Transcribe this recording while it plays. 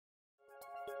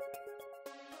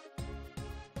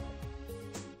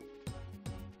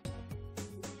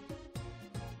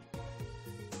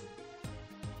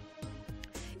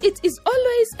It is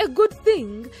always a good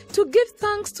thing to give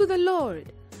thanks to the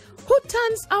Lord, who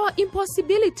turns our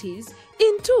impossibilities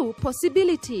into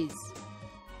possibilities.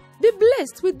 Be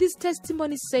blessed with this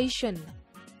testimony session.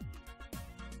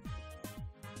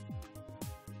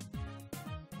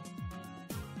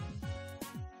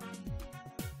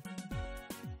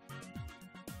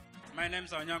 My name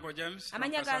is Onyango James.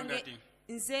 Amanya gange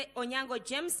nze Onyango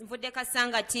James mvudde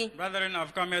Kasangati. Brethren,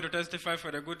 I've come here to testify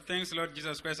for the good things Lord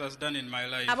Jesus Christ has done in my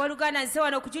life. Abooluganda nze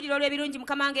wano okujulira olw'ebirungi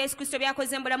Mukama wange Yesu Kristo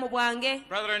by'akoze mu bulamu bwange.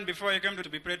 Brethren, before I came to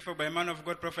be prayed for by a man of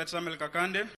God, Prophet Samuel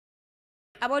Kakande.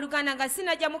 Abooluganda nga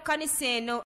sinajja mu kkanisa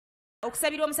eno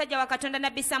okusabira omusajja wa Katonda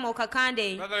Nabbi Samuel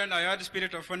Kakande. Brethren, I had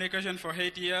spirit of fornication for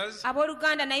 8 years.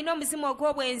 Abooluganda nalina omuzimu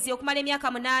ogw'obwenzi okumala emyaka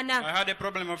 8. I had a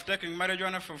problem of taking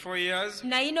marijuana for 4 years.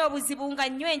 Nalina obuzibu nga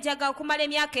nnywa enjaga okumala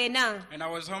emyaka 4. And I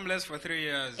was homeless for 3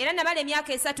 years. Era namala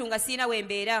emyaka 3 nga sirina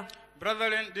wembeera.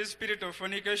 Brethren, this spirit of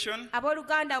fornication,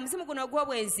 Abooluganda omuzimu guno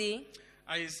ogw'obwenzi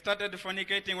I started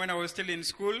fornicating when I was still in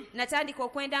school. natandika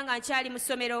okwenda nga nkyali mu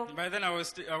ssomero. By then I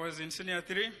was in senior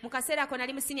 3. Mu kaseera ako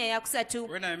nali mu siniya ya 3.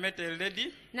 When I met a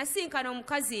lady, Nasinkana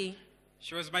omukazi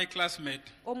she was my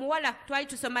classmate. omuwala twali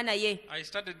tusoma naye. I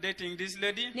started dating this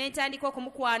lady. Ne ntandika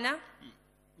okumukwana.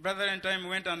 Brethren, time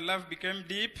went and love became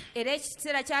deep. Era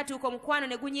ekiseera kyatuuka omukwano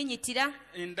ne gunyinyitira.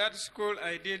 In that school,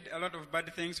 I did a lot of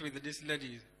bad things with this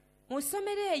lady. Mu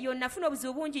ssomero eyo nafuna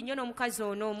obuzibu bungi nnyo n'omukazi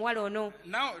ono omuwala ono.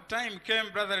 Now, time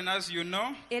came, brethren, as you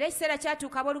know, Era ekiseera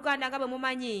kyatuuka abooluganda nga bwe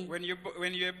mumanyi. when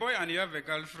you're a boy and you have a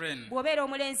girlfriend, Bw'obeera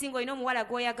omulenzi ng'olina omuwala you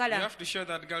gw'oyagala. have to show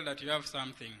that girl that you have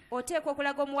something. Oteekwa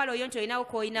okulaga omuwala oyo nti olinawo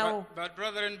k'olinawo. But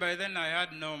brethren, by then I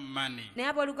had no money. Naye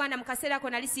abooluganda mu kaseera ako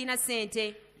nali sirina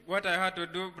ssente. What I had to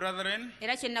do, brethren,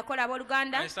 Era kye nakola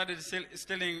abooluganda. I started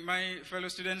stealing my fellow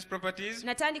students' properties.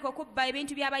 Natandika okubba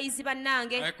ebintu by'abayizi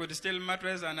bannange. I could steal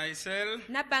mattress and I sell.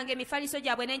 Nabbanga emifaliso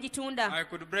gyabwe ne ngitunda. I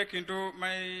could break into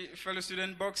my fellow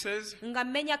student boxes. Nga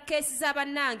mmenya keesi za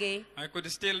bannange. I could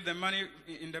steal the money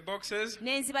in the boxes.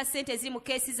 Ne nziba ssente eziri mu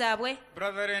keesi zaabwe.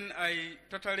 Brethren, I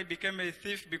totally became a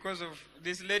thief because of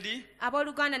this lady.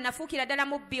 Abooluganda nafuukira ddala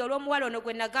mubbi olw'omuwala ono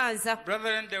gwe naganza.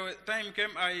 Brethren, the time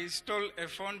came I stole a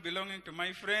phone belonging to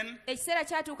my friend. Ekiseera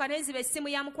kyatuuka ne nziba essimu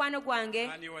ya mukwano gwange.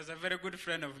 And he was a very good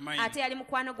friend of mine. Ate yali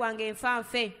mukwano gwange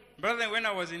nfanfe. Brethren, when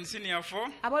I was in senior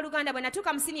 4, Abooluganda bwe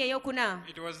natuuka mu siniya ey'okuna.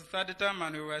 it was the 3rd term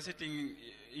and we were sitting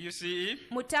UCE.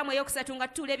 Mu ttaamu ey'okusatu nga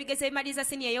tutuula ebigezo ebimaliriza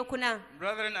siniya ey'okuna.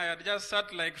 Brethren, I had just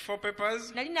sat like 4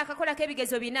 papers. Nali nakakolako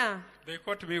ebigezo 4. They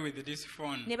caught me with this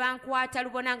phone. Ne bankwata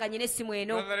lubona nga nyina essimu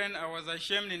eno. Brethren, I was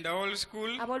ashamed in the whole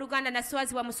school. Abooluganda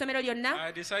naswazibwa mu ssomero lyonna.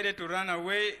 I decided to run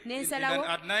away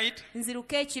at night.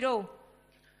 Nziruka ekiro.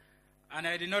 And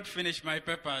I did not finish my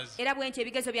papers. Era bwe ntyo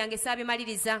ebigezo byange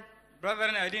saabimaliriza.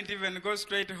 Brethren, I didn't even go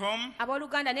straight home.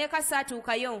 Abooluganda n'eka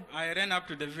saatuukayo. I ran up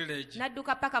to the village.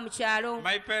 Nadduka paka mu kyalo.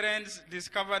 My parents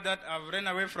discovered that I've run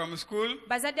away from school,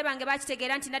 Bazadde bange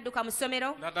bakitegeera nti nadduka mu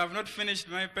ssomero. that I've not finished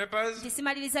my papers. Nti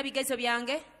simaliriza bigezo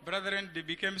byange. Brethren, they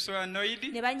became so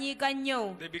annoyed. Ne banyiiga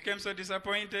nnyo. They became so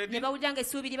disappointed. Ne bawulira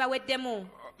ng'essuubi libaweddemu.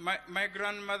 My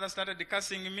grandmother started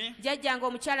cursing me. Jjajjange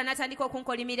omukyala n'atandika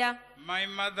okunkolimira. My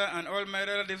mother and all my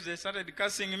relatives, they started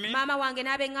cursing me. Maama wange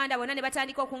n'ab'eŋŋanda bonna ne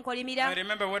batandika okunkolimira. I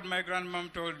remember what my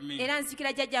grandmom told me. Era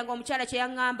nzikira jjajjange omukyala kye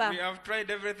yaŋŋamba. We have tried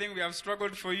everything. We have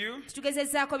struggled for you.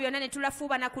 Tugezezzaako byonna ne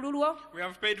tulafuuba na ku lulwo. We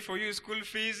have paid for you school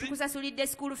fees. Tukusasulidde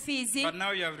school fees. But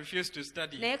now you have refused to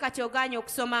study. Naye kati ogaanye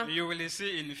okusoma. You will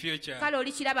see in future. Kale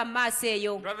olikiraba mu maaso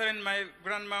eyo. Brethren, my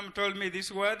grandmom told me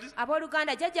these words.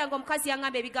 Abooluganda jjajjange omukazi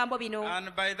yaŋŋamba ebigambo bino.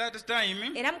 And by that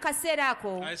time, Era mu kaseera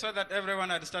ako I saw that everyone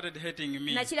had started hating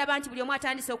me. nakiraba nti buli omu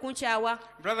atandise okunkyawa.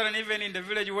 Brethren, even in the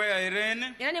village where I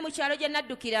ran, Era ne mu kyalo gye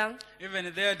naddukira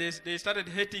even there they started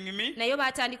hating me. naye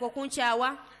batandika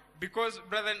okunkyawa. Because,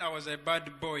 brethren, I was a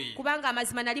bad boy. Kubanga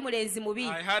amazima nali mulenzi mubi.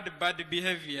 I had bad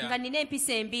behavior. Nga nina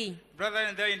empisa embi.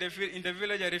 Brethren, there in the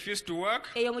village, I refused to work.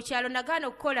 Eyo mu kyalo nagaana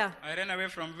okukola. I ran away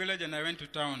from village and I went to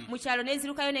town. Mu kyalo ne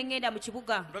nzirukayo ne ŋŋenda mu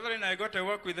kibuga. Brethren, I got to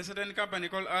work with a certain company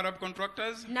called Arab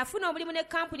Contractors. Nafuna omulimu ne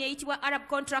kampuni eyitibwa Arab I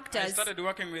Contractors. started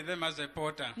working with them as a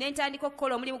porter. Ne ntandika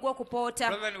okukola omulimu gw'okupoota.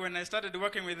 Brethren, when I started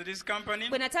working with this company,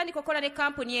 Bwe natandika okukola ne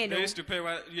kampuni eno. they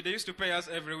used to pay us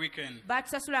every weekend.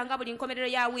 Baatusasulanga buli nkomerero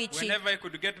ya wiiki. Whenever I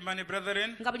could get money,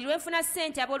 brethren, Nga buli lwe nfuna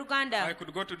ssente abooluganda. I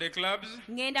could go to the clubs.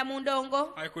 Ngenda mu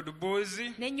ndongo. I could booze.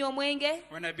 Ne nnywa omwenge.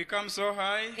 When I become so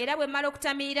high, Era bwe mmala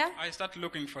okutamiira. I start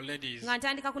looking for ladies. Nga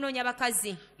ntandika kunoonya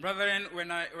bakazi. Brethren,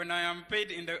 when I am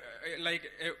paid in the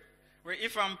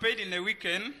if I'm paid in the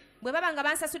weekend, bwe baba nga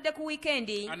bansasudde ku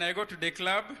wiikendi and I go to the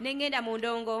club, ne ngenda mu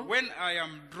ndongo, when I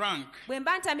am drunk, bwe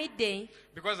mba ntamidde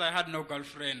because I had no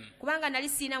girlfriend, kubanga nali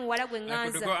siina muwala gwe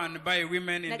I could go ŋŋanza, and buy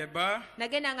women in the bar.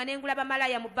 nagendanga ne ngula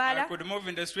bamalaaya mu I bbaala, could move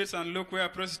in the streets and look where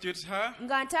prostitutes are.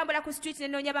 nga ntambula ku street ne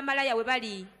nnoonya bamalaaya we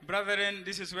bali. Brethren,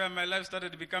 this is where my life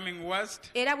started becoming worst.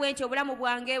 Era bwe ntyo obulamu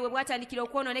bwange we bwatandikira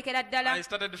okwonoonekera ddala. I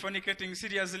started fornicating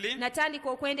seriously. Natandika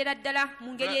okwendera ddala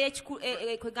mu ngeri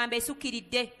kwegamba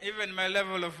esukkiridde. Even my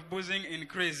level of boozing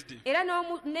increased. Era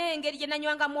n'engeri gye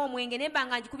nanywangamu omwenge ne mba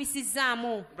nga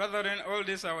ngikubisizzaamu. Brethren, all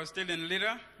this I was still in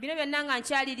Lira. Bino byonna nga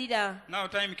nkyalirira. Now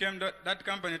time came that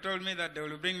company told me that they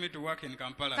will bring me to work in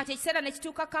Kampala. Kati ekiseera ne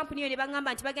kituuka kampuni eyo ne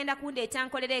baŋŋamba nti bagenda kundeeta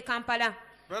nkolera e Kampala.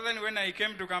 Brethren, when I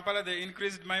came to Kampala, they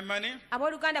increased my money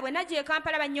Abooluganda bwe najja e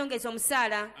Kampala bannyongeza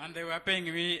omusaala and they were paying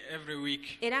me every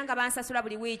week. era nga bansasula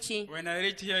buli wiiki. When I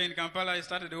reached here in Kampala, I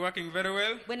started working very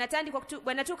well. Bwe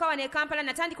natuuka wano e Kampala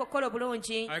natandika okukola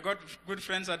obulungi. I got good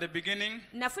friends at the beginning,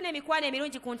 Nafuna emikwano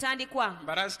emirungi ku ntandikwa.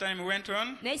 but as time went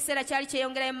on, Naye ekiseera kyali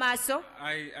kyeyongerayo mu maaso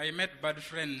I met bad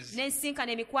friends. ne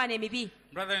nsinkana emikwano emibi.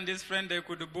 Brethren, this friend, they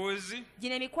could booze,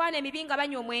 Gino emikwano emibi nga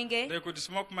banywa omwenge, they could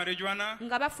smoke marijuana,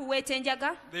 nga bafuweeta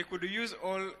enjaga, they could use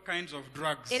all kinds of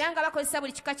drugs. era nga bakozesa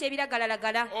buli kika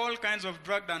ky'ebiragalalagala. All kinds of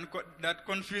drug that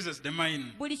confuses the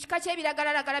mind. Buli kika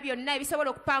ky'ebiragalalagala byonna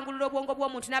ebisobola okupangulula obwongo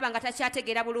bw'omuntu n'aba nga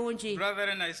takyategeera bulungi.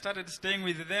 Brethren, I started staying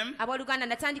with them, Abooluganda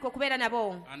natandika okubeera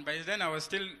nabo. and by then I was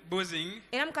still boozing.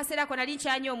 Era mu kaseera ako nali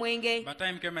nkyanywa omwenge. By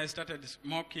time came, I started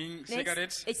smoking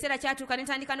cigarettes. Ekiseera kyatuuka ne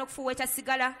ntandika n'okufuweeta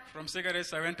sigala. From cigarettes,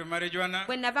 I went to marijuana.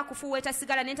 Bwe nava kufuweeta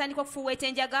sigala ne ntandika okufuweeta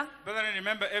enjaga. Brethren,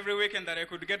 remember every weekend that I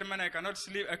could get money, I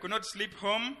could not sleep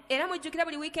home. Era mujjukira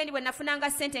buli wiikendi bwe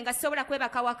nafunanga ssente nga sisobola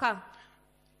kwebaka waka.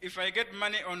 If I get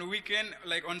money on weekend,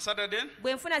 like on Saturday,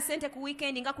 Bwe nfuna ssente ku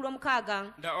wiikendi nga ku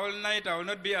lwomukaaga, the all night I will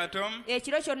not be at home.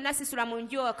 ekiro kyonna sisula mu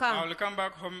nju I waka. will come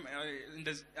back home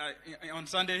on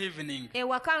Sunday evening.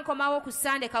 Ewaka nkomawo ku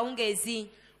Sande kawungeezi.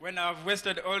 When I've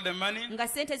wasted all the money, Nga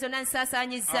ssente zonna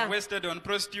nsaasaanyizza. I've wasted on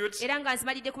prostitutes, Era nga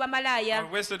nzimalidde ku bamalaaya.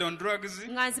 I've wasted on drugs.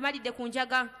 Nga nzimalidde ku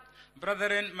njaga.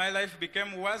 Brethren, my life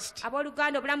became worst.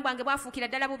 Abooluganda obulamu bwange bwafuukira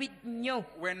ddala bubi nnyo.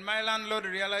 When my landlord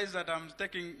realized that I'm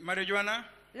taking marijuana,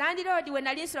 Landiroodi we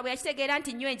nali nsula bwe yakitegeera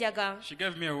nti nnywa enjaga, she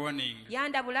gave me a warning.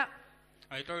 yandabula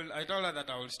I told her that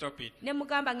I will stop it. ne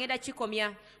mugamba ngenda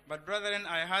kikomya. But brethren,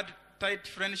 I had tight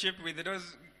friendship with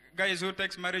those guys who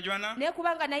takes marijuana. Naye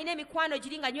kubanga nalina emikwano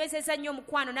giri nga nywezezza nnyo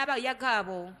omukwano n'abayaga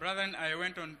abo, Brethren,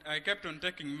 I kept on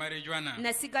taking marijuana.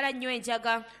 nasigala nnyo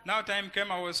enjaga. Now time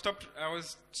came, I was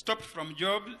stopped from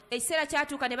job Ekiseera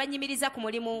kyatuuka ne bannyimiriza ku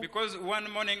mulimu. because one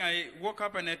morning I woke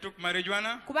up and I took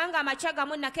marijuana. Kubanga amakya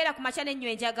gamu nakeera ku makya ne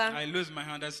nnywa enjaga. I lose my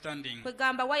understanding.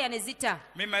 Kwegamba waya ne zita.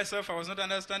 Me myself, I was not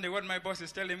understanding what my boss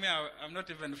is telling me. I'm not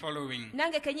even following.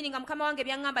 Nange kennyini nga mukama wange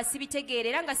byaŋŋamba sibitegeera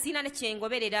era nga siina ne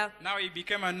kyengoberera. Now he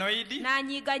became annoyed.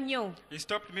 N'anyiiga nnyo. He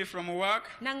stopped me from work.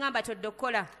 N'aŋŋamba todde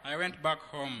okukola. I went back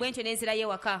home. Bwe ntyo ne nzirayo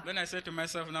ewaka. Then I said to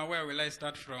myself, now where will I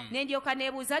start from? Ne ndyoka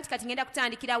neebuuza nti kati ngenda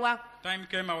kutandikira wa. Time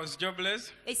came, I was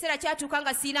jobless. Ekiseera kyatuuka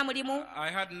nga siina mulimu, I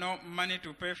had no money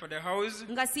to pay for the house,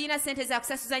 nga siina ssente za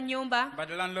kusasuza nnyumba, but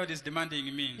the landlord is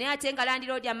demanding me. naye ate nga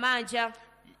landiroodi amanja.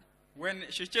 When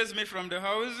she chased me from the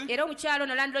house, Era omukyalo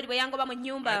ono landiroodi bwe yangoba mu I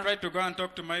nnyumba, tried to go and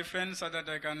talk to my friends so that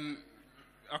I can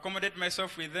accommodate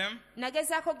myself with them.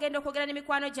 nagezaako okugenda okwogera ne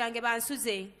mikwano gyange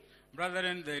bansuze,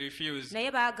 Brethren, they refused.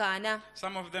 naye baagaana.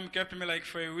 Some of them kept me like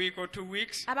for a week or 2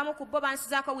 weeks. Abamu ku bo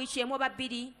bansuzaako wiiki emu oba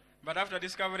bbiri, But after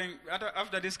discovering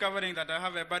that I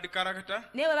have a bad character,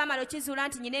 naye bwe baamala okizuula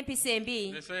nti nyina empisa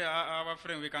embi, they say, our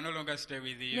friend, we can no longer stay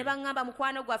with ne you. baŋŋamba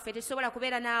mukwano gwaffe tetusobola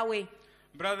kubeera naawe.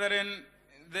 Brethren,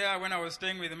 there when I was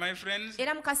staying with my friends,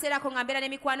 Era mu kaseera ako nga mbeera ne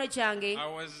mikwano gyange, I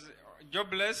was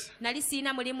jobless. nali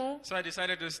siina mulimu, So I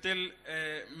decided to steal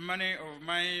money of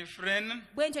my friend.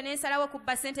 bwe ntyo ne nsalawo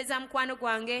okubba ssente za mukwano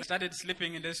gwange, I started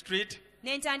sleeping in the street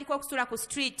ne ntandika okusula ku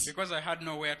street, because I had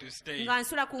nowhere to stay. nga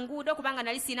nsula ku nguudo kubanga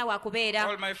nali siina wa kubeera.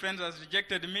 All my friends has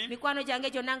rejected me. Mikwano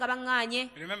gyange gyonna nga baŋŋaanye.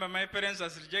 Remember, my parents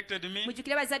has rejected me.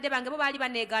 Mujjukire bazadde bange bo baali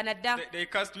baneegaana dda, They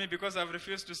cursed me because I've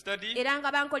refused to study. era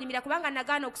nga bankolimira kubanga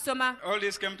nagaana okusoma. All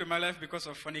this came to my life because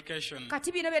of fornication.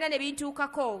 Kati bino byonna ne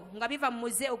bintuukako nga biva mu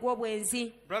muze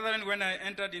ogw'obwenzi. Brethren, when I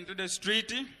entered into the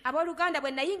street, Abooluganda bwe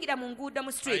nayingira mu nguudo mu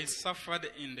I street, suffered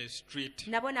in the street.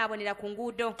 nabonaabonera ku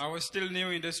nguudo. I was still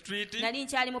new in the street. Nali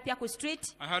nkyali mupya ku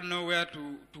street, I had nowhere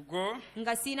to go.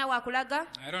 nga siina wa kulaga,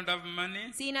 I don't have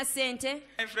money. siina ssente.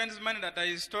 My friend's money that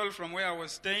I stole from where I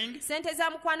was staying, Ssente za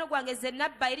mukwano gwange ze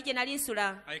nabba eri gye nali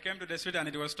nsula. I came to the street and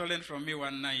it was stolen from me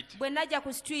one night. Bwe najja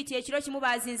ku street ekiro kimu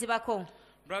baazinzibako.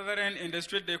 Brethren, in the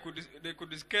street they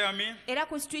could scare me. era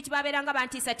ku street baabeeranga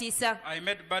bantiisatiisa. I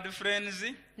met bad friends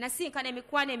Nasinkana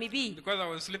emikwano emibi because I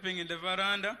was sleeping in the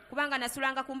veranda. kubanga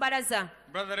nasulanga ku mbalaza.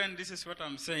 Brethren, this is what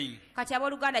I'm saying. Kati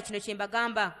abooluganda kino kye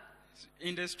mbagamba.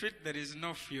 In the street there is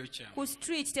no future. Ku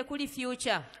street tekuli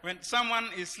future. When someone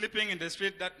is sleeping in the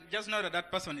street, just know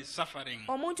that person is suffering.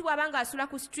 Omuntu bw'abanga asula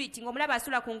ku street ng'omulaba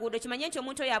asula ku nguudo kimanye nti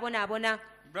omuntu oyo abonaabona.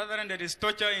 Brethren, there is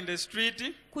torture in the street.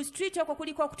 Ku street okwo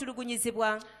kuliko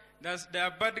okutulugunyizibwa. There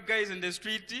are bad guys in the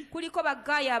street. Kuliko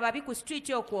baggaaya ababi ku street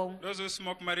okwo. Those who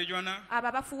smoke marijuana. Abo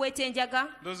abafuweeta enjaga.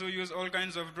 Those who use all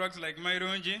kinds of drugs like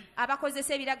mairungi.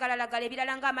 Abakozesa ebiragalalagala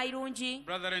ebirala ng'amayirungi.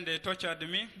 Brethren, they tortured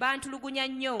me. Bantulugunya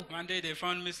nnyo. One day they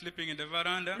found me sleeping in the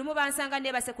veranda. Lumu bansanga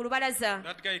neebase ku lubalaza.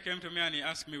 That guy came to me and he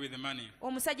asked me with the money.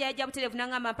 Omusajja yajja butereevu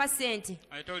n'aŋŋamba mpa ssente.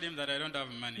 I told him that I don't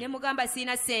have money. Ne mugamba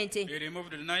siina ssente. He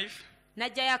removed the knife.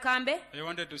 N'aggyayo akambe He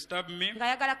wanted to stab me,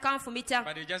 ng'ayagala kanfumita.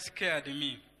 but he just scared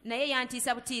me. Naye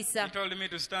yantiisa butiisa. He told me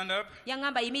to stand up.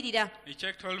 Yaŋŋamba yimirira. He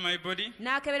checked all my body.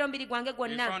 N'akebera omubiri gwange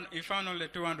gwonna. He found only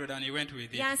 200 and he went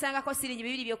with it. Yansangako siringi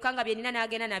 200 byokka nga bye nnina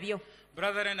n'agenda nabyo.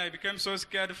 Brethren, I became so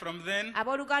scared from then.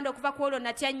 Abooluganda okuva ku olwo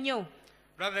natya nnyo.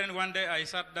 Brethren, one day I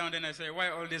sat down and I said, why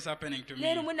all this happening to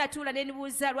Ne me? lumu natuula ne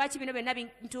nibuuza lwaki bino byonna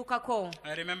bintuukako.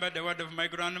 I remember the word of my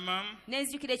grandmom, Ne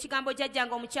nzijukira ekigambo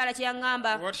jjajjange omukyala kye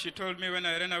yaŋŋamba. what she told me when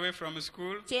I ran away from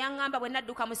school, Kye yaŋŋamba bwe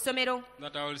nadduka mu ssomero.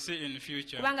 that I will see in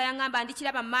future. Kubanga yaŋŋamba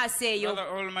ndikiraba mu maaso eyo.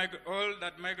 Brother, all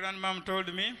that my grandmom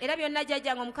told me, Era byonna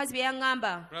jjajjange omukazi bye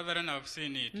yaŋŋamba. brethren, I've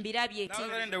seen it. Mbirabye. Now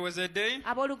then, there was a day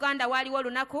Abooluganda waaliwo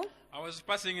olunaku. I was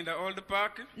passing in the old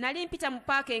park, Nali mpita mu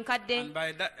paaka enkadde.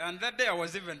 and that day I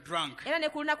was even drunk. Era ne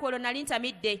ku lunaku olwo nali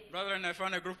ntamidde. Brethren, I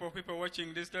found a group of people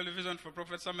watching this television for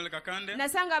Prophet Samuel Kakande.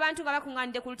 Nasanga abantu nga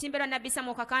bakuŋŋaanidde ku lutimbe lwa Nabbi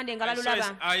Samuel Kakande nga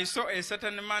balulaba. I saw a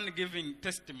certain man giving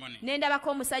testimony. Ne ndabako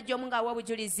omusajja omu ng'awa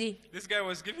obujulizi. This guy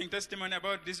was giving testimony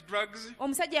about these drugs,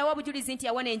 Omusajja yawa obujulizi nti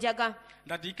yawona enjaga.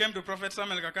 that he came to Prophet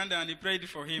Samuel Kakande and he prayed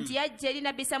for him. Nti yajja eri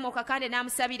Nabbi Samuel Kakande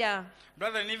n'amusabira.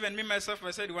 Brethren, even me myself,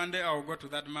 I said one day I will go to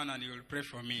that man and he will pray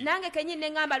for me. Nange kennyini ne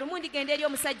ŋŋamba lumu ndigenda eri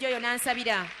omusajja oyo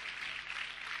n'ansabira.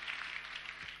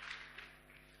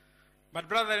 But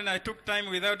brethren, I took time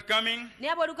without coming,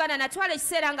 Naye abooluganda natwala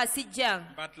ekiseera nga sijja.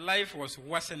 but life was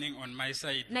worsening on my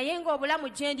side. Naye ng'obulamu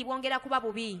gye ndi bwongera kuba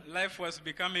bubi. Life was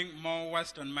becoming more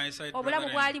worse on my side.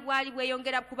 Obulamu Brethren. bwali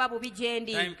bweyongera kuba bubi gye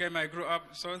ndi. Time came, I grew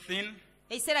up so thin.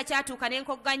 Ekiseera kyatuuka ne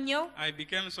nkogga nnyo, I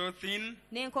became so thin.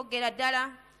 ne nkoggera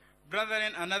ddala.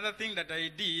 Brethren, another thing that I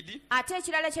did, Ate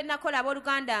ekirala kye nakola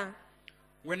abooluganda,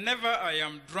 whenever I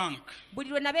am drunk buli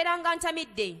lwe nabeeranga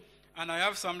ntamidde and I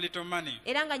have some little money,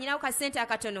 era nga nyinawo kasente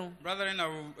akatono, brethren,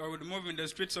 I would move in the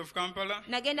streets of Kampala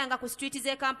nagendanga ku street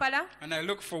z'e Kampala and I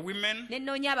look for women ne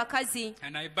nnoonya abakazi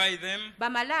and I buy them.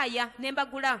 bamalaaya ne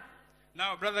mbagula.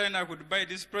 Now, brethren, I could buy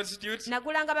these prostitutes.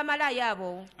 Nagulanga bamalaaya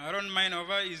abo. I don't mind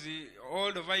over is he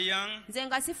old, over young. Nze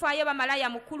nga sifaayo bamalaaya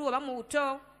mukulu oba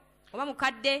muto oba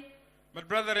mukadde. But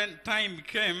brethren, time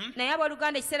came Naye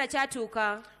abooluganda ekiseera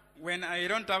kyatuuka when I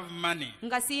don't have money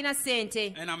nga sirina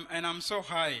ssente. and I'm so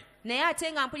high. Naye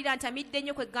ate nga mpulira ntamidde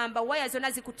nnyo kwegamba waya zonna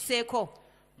zikutuseeko.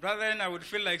 Brethren, I would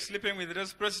feel like sleeping with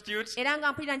those prostitutes. Era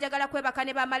nga mpulira njagala kwebaka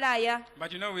ne bamalaaya.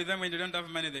 But you know, with them, when you don't have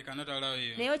money, they cannot allow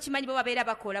you. Naye okimanyi bo babeera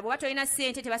bakola bw'oba tolina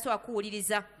ssente tebasobola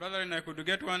kuwuliriza. Brethren, I could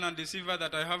get one and deceive her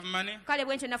that I have money. Kale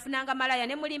bwe ntyo nafunanga malaaya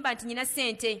ne mulimba nti nyina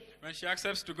ssente. When she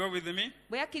accepts to go with me,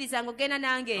 Bwe yakkirizanga ogenda I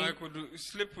nange could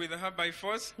sleep with her by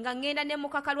force. nga ŋŋenda ne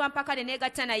mukaka lwa mpaka ne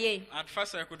neegatta naye. At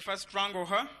first, I could first strangle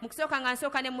her. Mu kusooka nga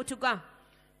nsooka ne mutuga.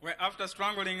 Where after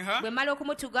strangling her, Bwe mmala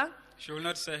okumutuga she will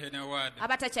not say any word.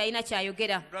 aba takyalina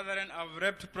kyayogera. Brethren, I've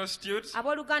raped prostitutes.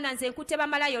 Abooluganda nze nkutte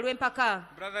bamalaaya olw'empaka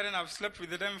Brethren, I've slept with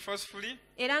them forcefully.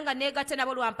 era nga neegatta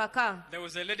nabo lwa mpaka. There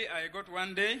was a lady I got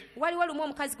one day. Waliwo lumu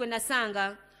omukazi gwe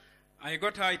nasanga. I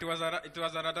got her, it was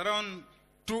at around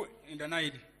 2 in the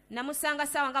night. Namusanga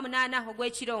ssaawa nga 8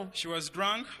 ogw'ekiro. She was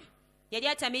drunk. Yali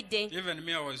atamidde Even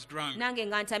me, I was drunk. nange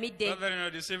nga ntamidde. Brethren, I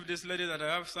deceived this lady that I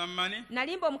have some money.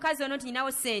 Nalimba omukazi ono nti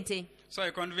nyinawo ssente. So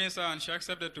I convinced her and she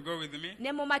accepted to go with me.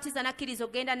 Ne mumatiza nakkiriza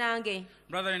ogenda nange.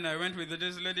 Brethren, I went with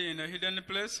this lady in a hidden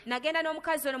place. Nagenda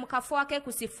n'omukazi ono mu kafo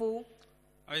akeekusifu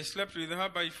I slept with her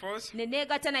by force. ne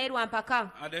neegatta naye lwa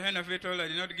mpaka. At the end of it all, I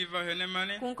did not give her any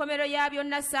money. Ku nkomero ya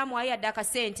byonna saamuwayo yadde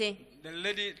akasente. The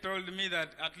lady told me that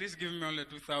at least give me only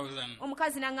 2,000.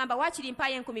 Omukazi n'aŋŋamba waakiri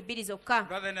mpaayo 2,000 zokka.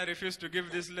 Brethren, I refused to give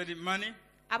this lady money.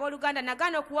 Abooluganda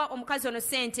nagaana okuwa omukazi ono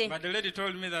ssente. But the lady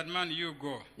told me that, man, you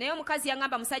go. Naye omukazi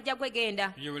yaŋŋamba musajja gwe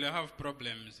genda. You will have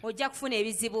problems. Ojja kufuna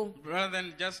ebizibu.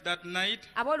 Brethren, just that night,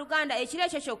 Abooluganda ekiro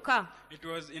ekyo kyokka it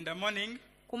was in the morning,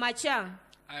 ku makya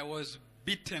I was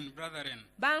beaten, brethren.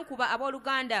 bankuba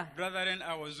abooluganda. Brethren,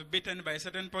 I was beaten by a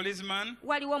certain policeman.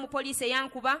 Waliwo omupoliisi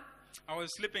eyankuba. I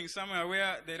was sleeping somewhere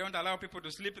where they don't allow people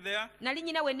to sleep there. Nali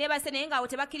nyina we neebase naye ng'awo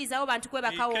tebakkirizawo bantu He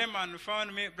kwebakawo. came and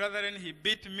found me, brethren, he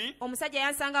beat me Omusajja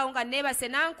yansangawo nga neebase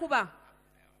n'ankuba.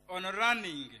 on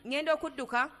running. Ngenda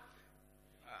okudduka.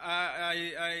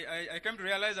 I came to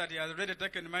realize that he had already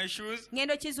taken my shoes.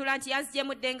 Ngenda okkizuula nti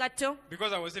yanzigyemudde engatto.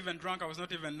 Because I was even drunk, I was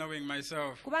not even knowing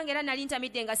myself. Kubanga era nali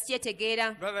ntamidde nga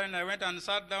sikyetegeera. Brethren, I went and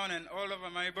sat down and all over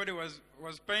my body was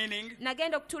paining.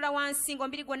 Nagenda okutuula wansi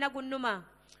ng'omubiri gwonna gunnuma.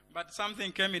 But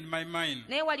something came in my mind.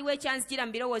 Naye waliwo ekyanzijira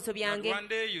mu birowoozo But byange. one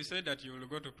day you said that you will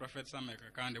go to Prophet Samuel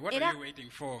Kakande. What are you waiting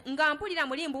for? Nga mpulira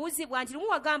muli mbuuzibwa nti lumu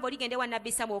wagamba oligende wa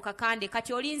nabbi Samuel Kakande,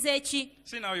 kati olinze eki?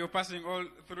 See now you're passing all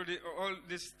through all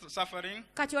this suffering.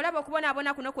 Kati olaba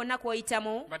okubonaabona kuno kwonna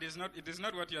kw'oyitamu. But it is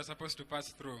not what you are supposed to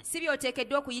pass through. Si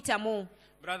by'oteekeddwa okuyitamu.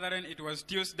 Brethren, it was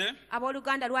Tuesday.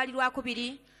 Abooluganda lwali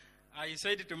Lwakubiri. I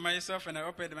said to myself and I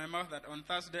opened my mouth that on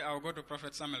Thursday I will go to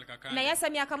Prophet Samuel Kakande.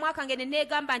 Nayasamya akamwa kange ne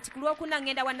neegamba nti ku Lwokuna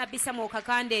ngenda wa nabbi Samuel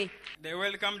Kakande. They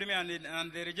welcomed me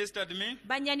and they registered me.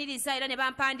 Bannyaniriza era ne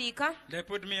bampandiika. They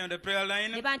put me on the prayer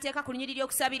line. Ne banteeka ku lunyiriri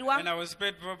okusabirwa. And I was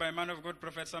prayed for by man of God,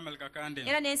 Prophet Samuel Kakande.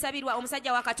 Era ne nsabirwa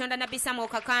omusajja wa Katonda nabbi Samuel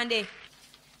Kakande.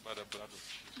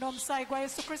 N'omusaayi gwa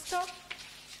Yesu Kristo.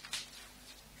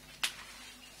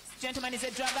 Gentleman is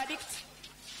a drug addict.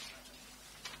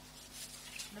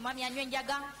 Mwami anywa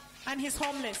enjaga And he's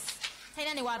homeless.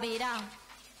 talina ne wabeera.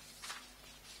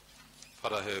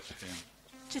 Father, help him.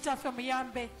 Kitaffe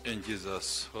muyambe. In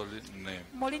Jesus' holy name.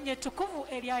 Mu linnya ettukuvu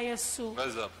erya Yesu.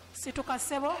 Rise up. Situka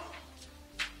ssebo.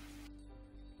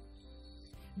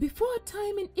 Before a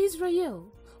time in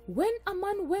Israel, when a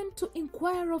man went to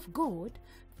inquire of God,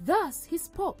 thus he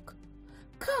spoke,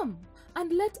 "Come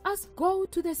and let us go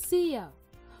to the seer.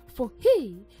 For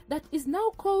he that is now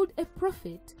called a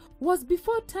prophet was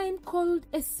before time called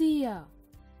a seer."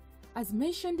 As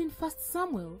mentioned in 1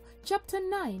 Samuel chapter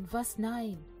 9 verse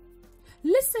 9.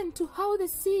 Listen to how the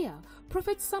seer,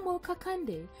 Prophet Samuel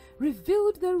Kakande,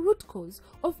 revealed the root cause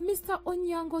of Mr.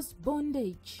 Onyango's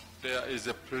bondage. There is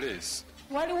a place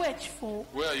Waliwo ekifo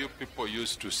where you people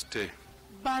used to stay,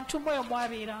 bantu mweyo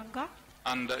mwabeeranga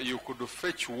and you could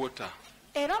fetch water.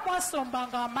 era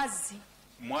mwasombanga amazzi,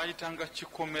 Mwayitanga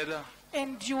kikomera.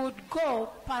 and you would go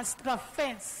past the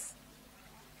fence.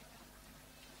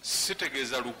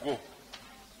 Sitegeeza lugo.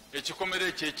 Ekikomera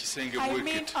ekyo ekisenge I bwe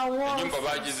mean kiti. a wall Ennyumba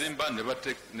fence. bagizimba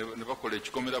ne bakola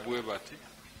ekikomera bwe bati.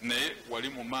 Naye wali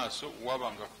mu maaso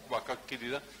wabanga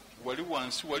bakakkirira. Wali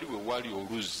wansi wali we wali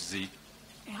oluzzi.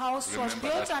 A house was Remember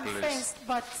built that and place. fenced,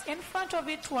 but in front of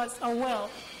it was a well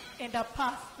and a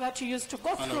path that you used to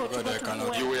go Man through of to God, go I to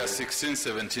cannot- the You well. were 16,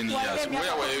 17 years. Waliwo emyaka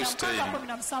Where were you 16, staying?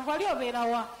 17. Wali obeera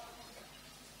wa?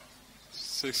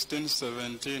 16,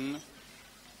 17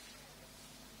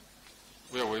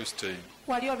 Where were you staying?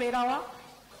 Wali obeera wa?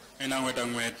 in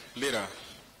Angwetangwet, Lira.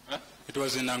 Huh? It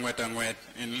was in Angwetangwet,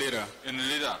 in Lira. In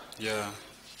Lira. Yeah.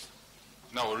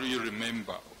 Now you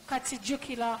remember Kati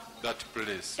jjukira that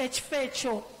place. ekifo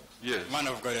ekyo. Yes. Man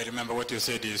of God, I remember what you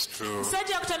said is true.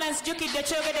 Musajja Katonda nzijjukidde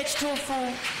kyogedde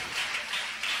kituufu.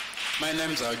 My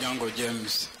name's Onyango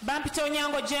James. Bampita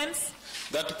Onyango James.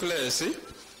 That place,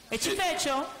 Ekifo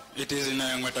ekyo it is in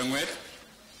Angwetangwet.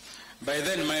 By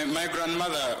then, my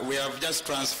grandmother, we have just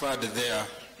transferred there.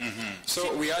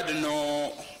 So we had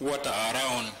no water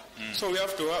around. So we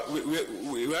have to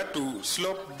we had to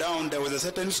slope down. There was a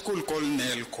certain school called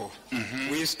Nelco.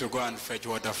 We used to go and fetch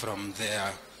water from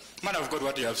there. Man of God,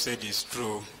 what you have said is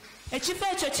true. ekifo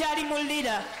ekyo kyali mu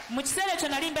Lira. Mu kiseera ekyo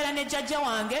nali mbeera ne jjajja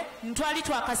wange ntwali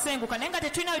twakasenguka naye nga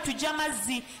tetulina we tujja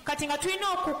mazzi kati nga tulina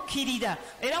okukkirira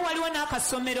era waliwo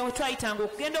n'akasomero twayitanga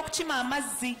okugenda okukima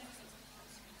amazzi.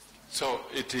 So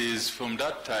it is from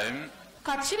that time,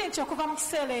 Kati kiri nti okuva mu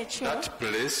kiseera ekyo that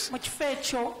place, mu kifo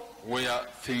ekyo where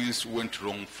things went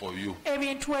wrong for you.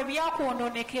 ebintu we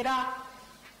byakwononekera.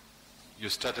 You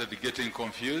started getting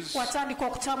confused. Watandika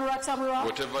okutabulwatabulwa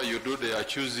Whatever you do, they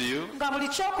accuse you. nga buli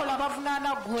kyokola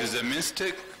bavunaana It is gwe. a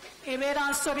mistake. Ebeera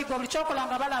nsobi gwe buli kyokola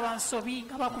nga balaba nsobi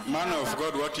nga Man of bakuvunaana.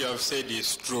 God, what you have said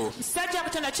is true. Musajja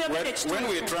Katonda kyogedde When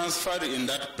we ekituufu. transferred in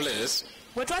that place,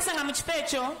 Bwe twasanga mu kifo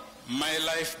ekyo my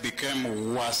life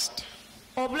became worse.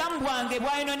 obulamu bwange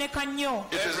bwayononeka nnyo.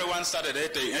 Everyone started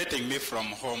hating me from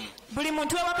home. Buli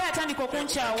muntu ewaka yatandika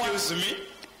okunkyawa. Accuse me.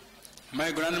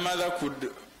 My grandmother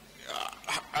could,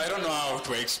 I don't know how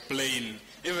to explain.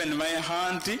 Even my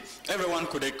auntie, everyone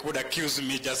could accuse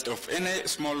me just of any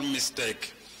small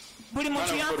mistake. Buli Man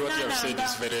muntu of God, what you have said is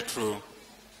yanvunaananga. very true.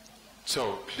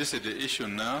 So this is the issue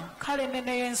now, Kale nene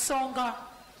y'ensonga.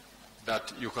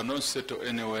 that you cannot settle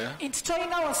anywhere. nti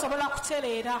tolina wosobola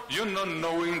kutereera. You not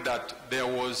knowing that there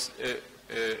was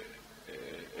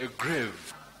a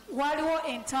grave Waliwo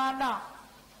entaana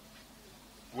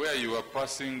where you were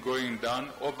passing, going down.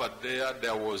 Over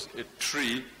there was a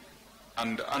tree,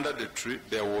 and under the tree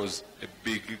there was a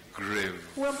big grave.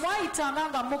 we mwayitanga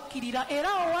nga mukkirira era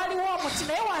awo waaliwo omuti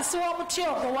naye wansi w'omuti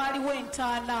ogwo waaliwo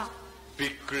entaana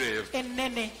Big grave.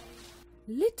 ennene.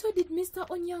 Little did Mr.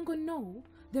 Onyango know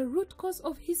the root cause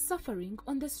of his suffering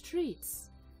on the streets.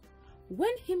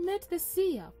 When he met the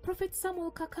seer, Prophet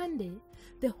Samuel Kakande,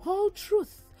 the whole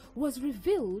truth was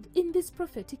revealed in this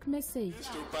prophetic message.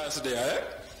 To pass there,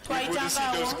 we could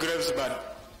see those graves,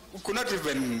 but we could not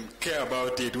even care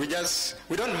about it. We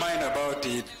don't mind about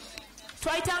it.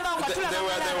 They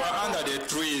were under the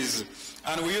trees,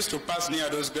 and we used to pass near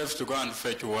those graves to go and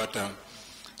fetch water.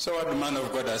 So what the man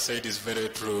of God has said is very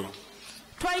true.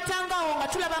 twayitangawo nga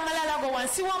tulaba amalalago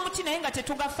wansi w'omuti naye nga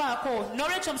tetugafaako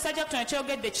n'olwekyo omusajja kutono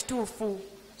kyogedde kituufu.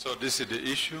 So this is the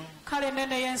issue. Kale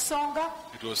nene y'ensonga.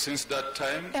 It was since that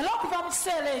time Era okuva mu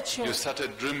kiseera ekyo you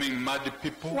started dreaming mad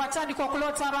people watandika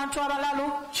okuloota abantu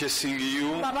abalalu chasing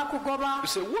you. nga bakugoba. You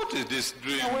say, what is this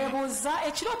dream? Weebuuza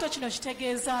ekirooto kino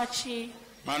kitegeeza ki?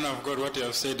 Man of God, what you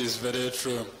have said is very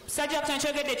true. Omusajja kutono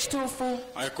kyogedde kituufu.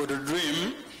 I could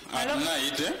dream at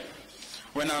night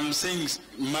when I'm seeing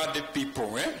mad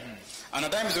people, and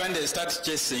at times when they start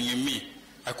chasing me,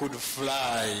 I could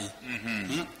fly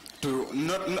to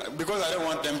not because I don't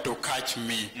want them to catch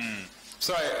me.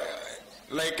 So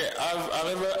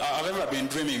I've ever been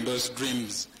dreaming those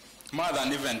dreams more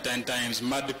than even 10 times.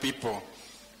 Mad people.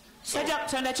 Sajja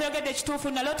Katonda kyogedde kituufu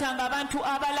nalootanga abantu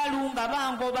abalalu nga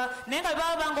bangoba naye nga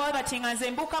baba bangoba bati nga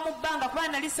nze mbuuka mu bbanga kuba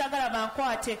nali saagala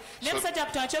bankwate naye musajja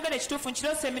Katonda kyogedde kituufu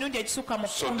nkiroose emirundi egisukka mu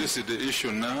So kkumi. this is the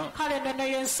issue now, Kale neno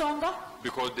y'ensonga.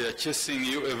 because they are chasing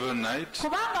you every night.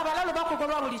 Kubanga abalalu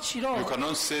bakugoba buli kiro. You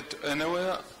cannot sit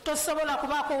anywhere. Tosobola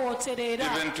kubaako wootereera.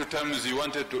 Even 2 times you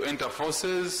wanted to enter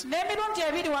forces, N'emirundi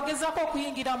ebiri wagezaako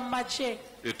okuyingira mu magye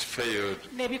it failed.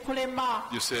 ne bikulema.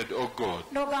 You said, oh God,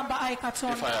 N'ogamba ayi if I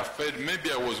Katonda. have failed,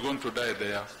 maybe I was going to die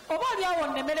there. Oba oli awo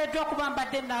nnemereddwa kuba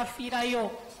mbadde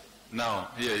naafiirayo. Now,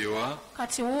 here you are,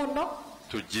 Kati wuuno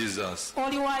to Jesus.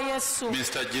 oli wa Yesu.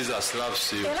 Mr. Jesus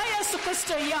loves you. Era Yesu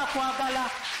Kristo ye akwagala.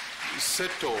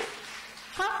 Settle.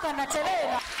 Kankana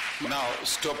tereera. Now,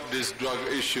 stop this drug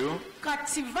issue.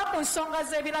 Kati va ku nsonga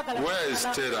z'ebiragala. Where is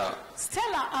Stella?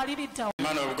 Stella ali liddawo.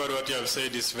 Man of God, what you have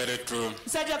said is very true.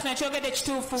 Musajja Katonda kyogedde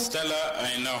kituufu. Stella,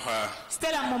 I know her.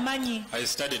 Stella mumanyi I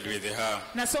studied with her.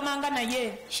 nasomanga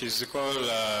naye She's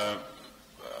called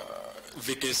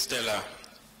Vicky Stella.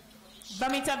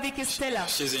 bamuyita Vicky Stella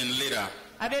She's in Lira.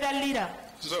 abeera Lira.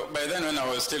 So by then when I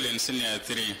was still in senior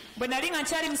 3, Bwe nali nga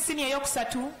nkyali mu siniya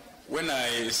ey'okusatu when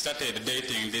I started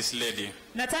dating this lady,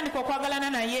 natandika okwagalana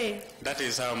naye that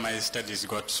is how my studies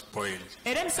got spoiled.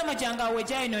 era emisomo gyange awo we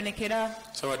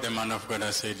gyayononekera. So what the man of God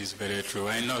has said is very true.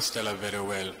 I know Stella very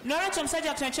well. N'olwekyo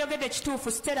omusajja Katonda kyogedde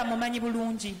kituufu Stella mumanyi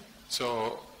bulungi.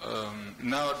 So,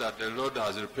 now that the Lord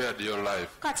has repaired your life,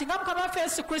 Kati nga Mukama waffe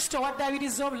Yesu Kristo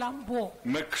waddaabiriza obulamu bwo.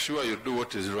 make sure you do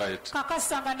what is right.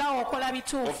 Kakasa nga naawe okola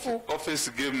bituufu. Office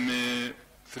give me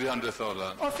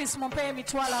 300,000. Office mumpe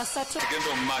emitwalo 3.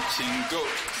 Get on matching, go.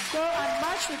 Go and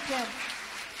march with them.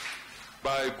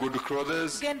 Buy good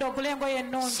clothes. Genda ogule engoye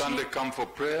ennungi. Sunday come for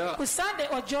prayer. Ku Sunday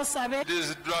ojja osabe.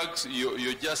 These drugs,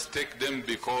 you just take them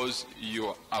because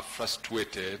you are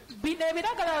frustrated, Bino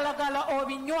ebiragalalagala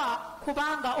obinywa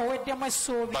kubanga oweddemu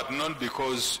essuubi. but not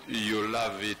because you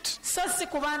love it. So si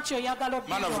kuba nti oyagala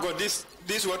Man of obinywa. God,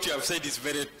 this what you have said is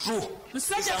very true. It's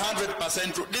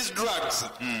 100% true. These drugs,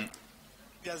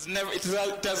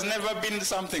 it has never been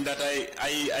something that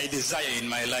I desire in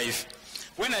my life.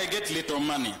 When I get little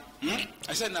money,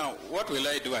 I said, now, what will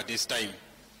I do at this time?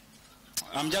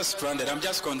 I'm just stranded. I'm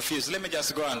just confused. Let me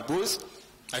just go and booze.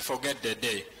 I forget the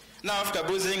day. Now, after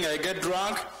boozing, I get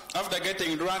drunk. After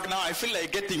getting drunk, now I feel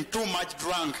like getting too much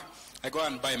drunk. I go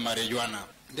and buy marijuana.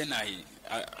 Then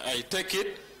I take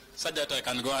it so that I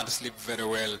can go and sleep very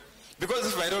well.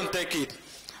 Because if I don't take it,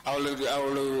 I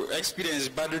will experience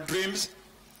bad dreams.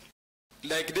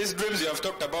 Like these dreams you have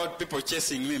talked about, people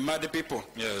chasing me, mad people.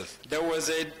 Yes. There was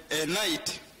a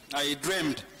night I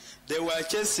dreamed they were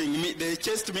chasing me. They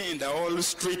chased me in the whole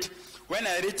street. When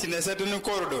I reached in a certain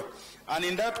corridor, and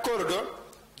in that corridor,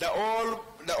 the whole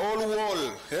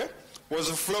wall was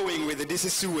flowing with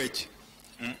this sewage.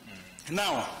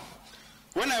 Now,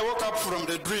 when I woke up from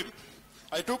the dream,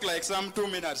 I took like some 2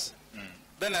 minutes.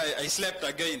 Then I slept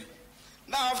again.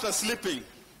 Now after sleeping,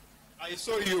 I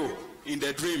saw you in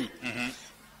the dream.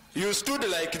 You stood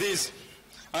like this,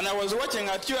 And I was watching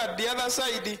at you at the other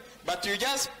side, but you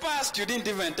just passed. You didn't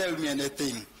even tell me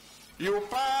anything. You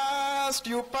passed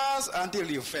until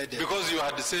you faded. Because you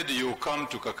had said you come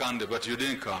to Kakande, but you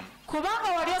didn't come.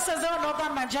 kubanga wali osazeewo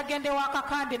n'ogamba nja gende wa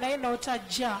Kakande naye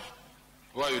n'otajja.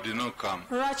 Why you did not come?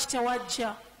 Lwaki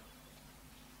tewajja?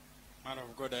 Man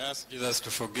of God, I asked Jesus to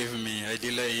forgive me. I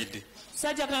delayed.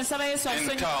 Sajja kansaba Yesu In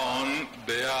asonyi. town,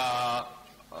 there are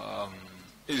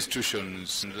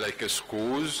institutions like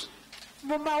schools.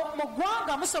 Mu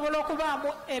ggwanga musobola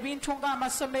okubaamu ebintu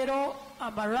ng'amasomero,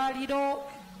 amalwaliro,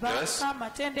 Yes. banka,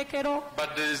 amatendekero,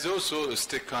 But there is also a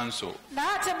state council naye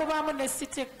ate mubaamu ne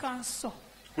city council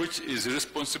which is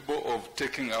responsible of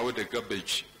taking away the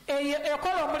garbage. eyo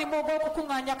ekola omulimu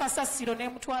ogw'okukuŋŋaanya kasasiro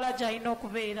n'emutwala gy'alina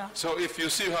okubeera. So if you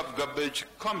see you have garbage,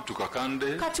 come to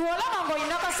Kakande. Kati olaba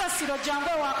ng'olina kasasiro jangu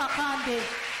ewa Kakande,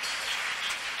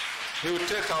 He will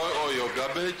take away all your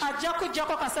garbage. ajja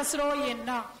kuggyako kasasiro wo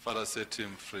yenna. Father, set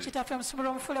him free. Kitaffe musumula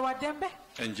omufule wa ddembe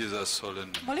In Jesus' holy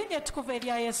name. mu linnya ettukuvu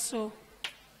erya Yesu.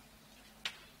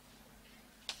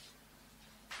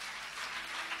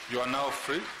 You are now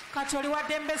free. Kati oli wa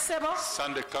ddembe ssebo.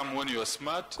 Sunday come when you are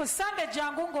smart. Ku Sande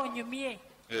jangu ng'onyumye.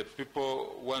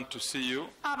 People want to see you.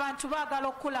 Abantu baagala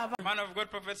okulaba. Man of God,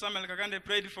 Prophet Samuel Kakande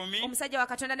prayed for me. Omusajja wa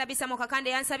Katonda Nabbi Samuel Kakande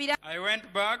yansabira. I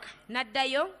went back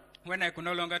N'addayo when I could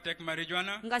no longer take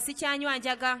marijuana. nga sikyanywa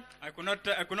njaga I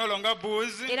could no longer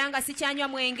booze. era nga sikyanywa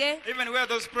mwenge. Even where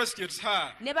those prostitutes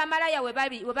are. Ne bamalaya we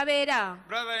babeera.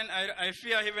 Brethren, I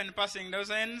fear even passing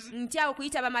those ends Ntya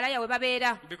okuyita bamalaya we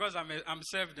babeera. because I'm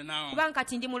saved now. Kubanga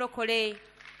kati ndi mulokole.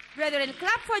 Brethren,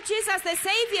 clap for Jesus the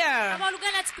Savior.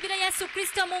 Abooluganda tukubira Yesu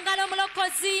Kristo mu ngalo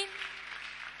omulokozi.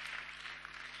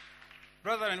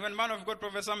 Brethren, when man of God,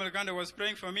 Prophet Samuel Kakande was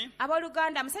praying for me,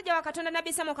 Abooluganda, musajja wa Katonda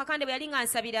Nabbi Samuel Kakande bwe yali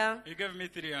ng'ansabira, he gave me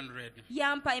 300.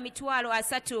 yampa emitwalo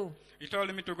 3. He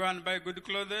told me to go and buy good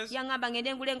clothes Yaŋŋamba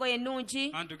ngende ngula engoye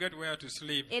ennungi and to get where to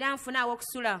sleep. era nfune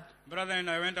awokusula. Brethren,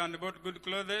 I went and bought good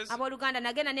clothes. Abooluganda,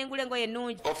 nagenda ne ngula engoye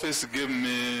ennungi. Office give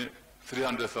me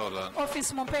 300,000.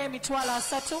 Ofiisi mumpeeyo emitwalo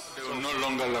 3. They will no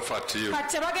longer laugh at you.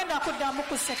 Kati tebagenda kuddamu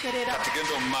kusekerera. But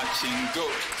get on marching, go.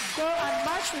 Go and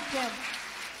march with them.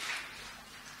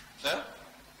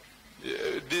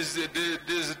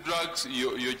 These drugs,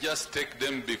 you just take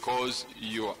them because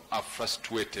you are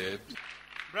frustrated.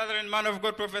 Brethren, man of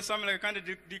God, Prophet Samuel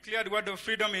Kakande declared word of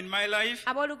freedom in my life.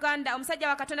 Abooluganda, omusajja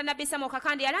wa Katonda Nabbi Samuel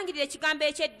Kakande yalangirira ekigambo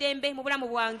eky'eddembe mu bulamu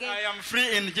bwange. I am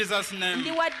free in Jesus' name.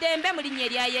 Ndi wa ddembe mu linnya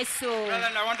erya Yesu.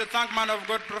 Brethren, I want to thank man of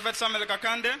God, Prophet Samuel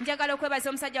Kakande, Njagala okwebaza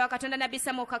omusajja wa Katonda Nabbi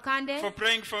Samuel Kakande for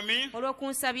praying for me.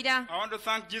 olw'okunsabira. I want to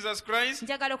thank Jesus Christ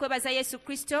Njagala okwebaza Yesu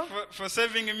Kristo for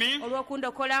saving me,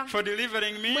 olw'okundokola. for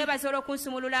delivering me, Mwebaza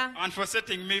olw'okunsumulula and for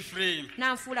setting me free.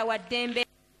 n'anfuula wa ddembe.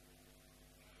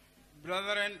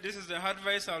 Brethren, this is the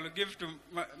advice I will give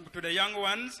to the young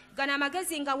ones. Gano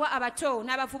amagezi ngawa abato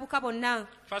n'abavubuka bonna.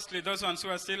 Firstly, those ones who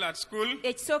are still at school.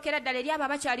 Ekisookera ddala eri abo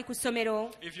abakyali ku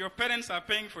ssomero. If your parents are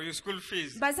paying for your school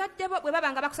fees, Bazadde bo bwe baba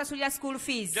nga bakusasulira school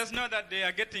fees, just know that they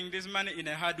are getting this money in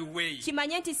a hard way.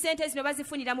 kimanye nti ssente zino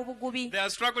bazifunira mu bugubi. They are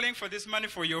struggling for this money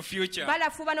for your future.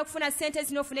 Balafuba n'okufuna ssente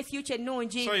zino ofune future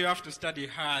ennungi. So you have to study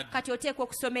hard. Kati oteekwa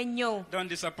okusoma ennyo. Don't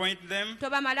disappoint them.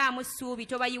 Tobamalaamu ssuubi,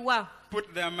 tobayiwa.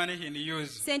 Put their money in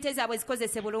use. Ssente zaabwe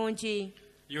zikozese bulungi.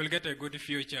 You will get a good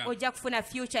future. Ojja kufuna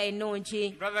future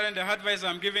ennungi. Brethren, the advice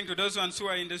I'm giving to those ones who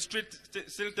are in the street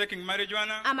still taking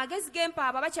marijuana. Amagezi gempa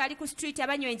abo abakyali ku street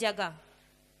abanywa enjaga.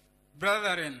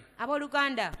 Brethren,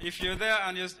 Abooluganda, if you're there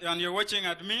and you're watching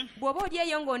at me, bw'oba oli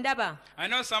eyo ng'ondaba, I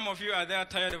know some of you are there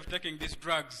tired of taking these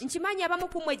drugs. nkimanyi abamu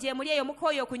ku mmwe gye muli eyo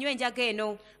mukooye okunywa enjaga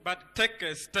eno. But take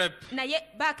a step. Naye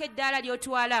baako eddaala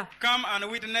ly'otwala. Come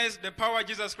and witness the power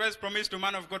Jesus Christ promised to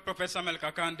man of God, Prophet Samuel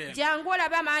Kakande. Jangu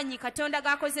olabe amaanyi Katonda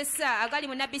g'akozesa agali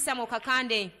mu Nabbi Samuel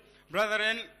Kakande.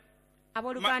 Brethren,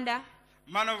 Abooluganda,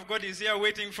 man of God is here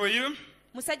waiting for you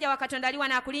musajja wa Katonda ali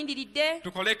wano akulindiridde.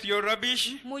 to collect your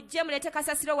rubbish, Mujje muleete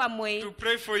kasasiro wammwe. to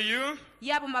pray for you,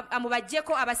 Yabo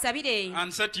amubaggyeko abasabire.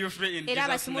 and set you free in Era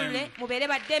Jesus' abasumulule name. mubeere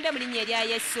baddembe mu linnya erya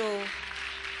Yesu.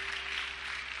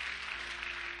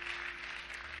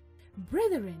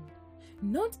 Brethren,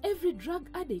 not every drug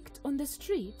addict on the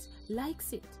street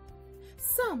likes it.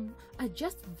 Some are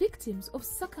just victims of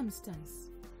circumstance.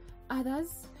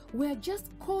 Others were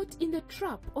just caught in the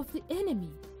trap of the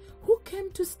enemy, who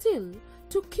came to steal,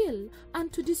 to kill,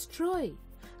 and to destroy,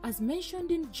 as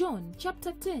mentioned in John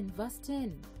chapter 10, verse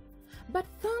 10. But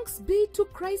thanks be to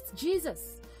Christ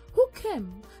Jesus, who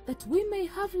came that we may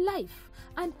have life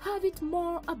and have it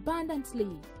more abundantly.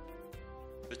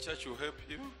 The church will help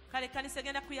you Kale ekkanisa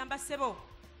egenda kuyamba ssebo.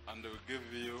 and they will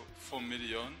give you 4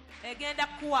 million. Egenda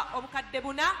kuwa obukadde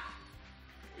 4.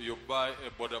 you buy a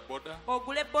boda boda.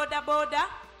 ogule bodaboda.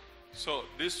 So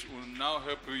this will now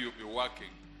help you. You'll be working.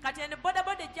 Kati eno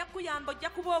bodaboda ejja kuyamba, ojja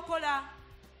kuba okola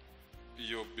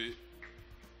You'll be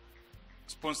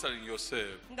sponsoring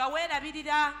yourself. nga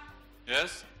weerabirira.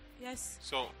 Yes? Yes.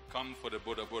 So come for the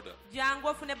boda boda. Jangu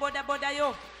ofune bodaboda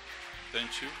yo.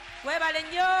 Thank you. Weebale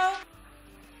nnyo.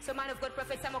 So man of God,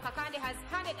 Prophet Samuel Kakande has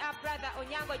handed our brother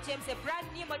Onyango James a brand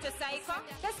new motorcycle.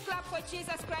 Let's clap for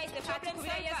Jesus Christ, the problem solver.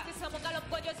 There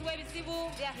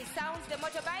he sounds the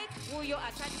motorbike. Uyo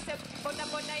atandise boda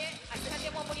boda ye,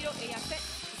 atandemu omuliro eyafe.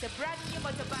 It's a brand new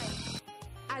motorbike.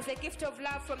 As a gift of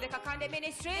love from the Kakande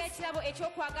Ministries,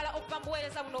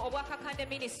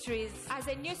 as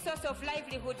a new source of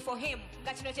livelihood for him.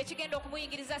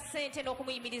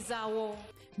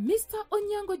 Mr.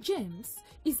 Onyango James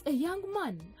is a young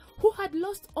man who had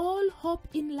lost all hope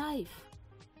in life.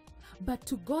 But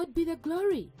to God be the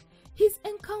glory. His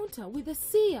encounter with the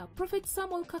seer, Prophet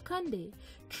Samuel Kakande,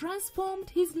 transformed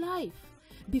his life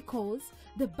because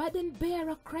the burden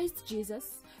bearer Christ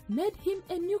Jesus made him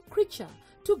a new creature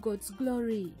to God's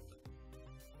glory.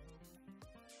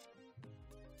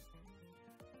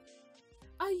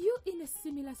 Are you in a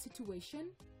similar situation?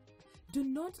 Do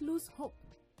not lose hope.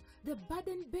 The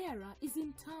burden bearer is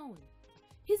in town.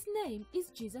 His name is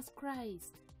Jesus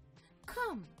Christ.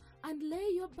 Come and lay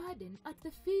your burden at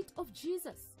the feet of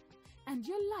Jesus, and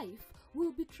your life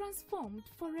will be transformed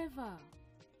forever.